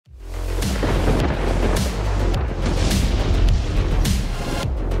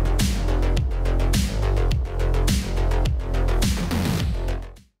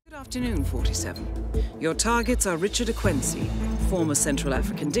Afternoon, 47. Your targets are Richard Ekwensi, former Central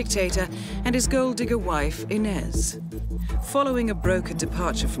African dictator, and his gold digger wife, Inez. Following a brokered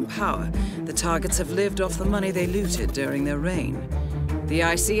departure from power, the targets have lived off the money they looted during their reign. The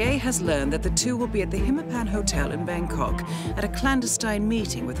ICA has learned that the two will be at the Hitman Hotel in Bangkok at a clandestine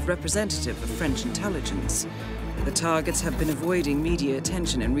meeting with a representative of French intelligence. The targets have been avoiding media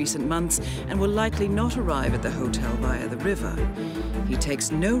attention in recent months and will likely not arrive at the hotel via the river. He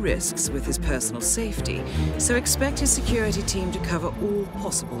takes no risks with his personal safety, so expect his security team to cover all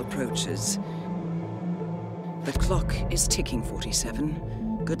possible approaches. The clock is ticking,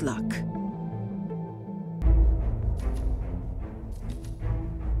 47. Good luck.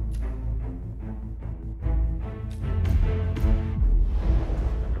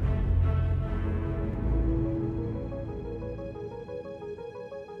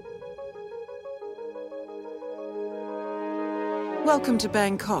 Welcome to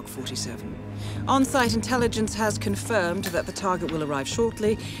Bangkok, 47. On-site intelligence has confirmed that the target will arrive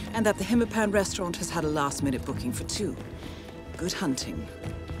shortly and that the Hitman restaurant has had a last-minute booking for 2. Good hunting.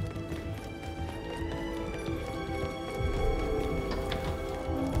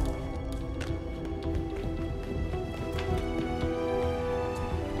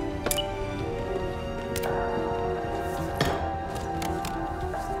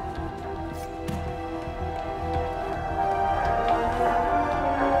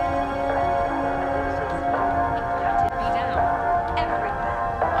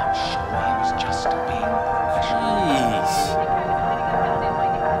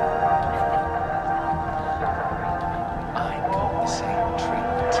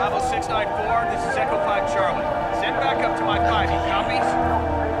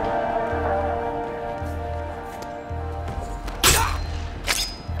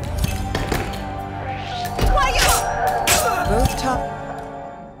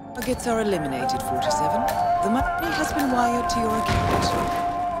 Targets are eliminated, 47. The money has been wired to your account.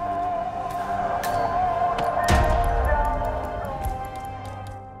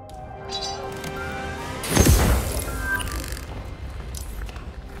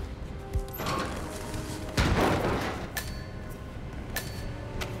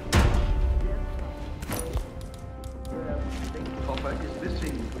 Copper is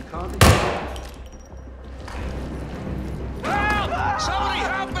missing. We can't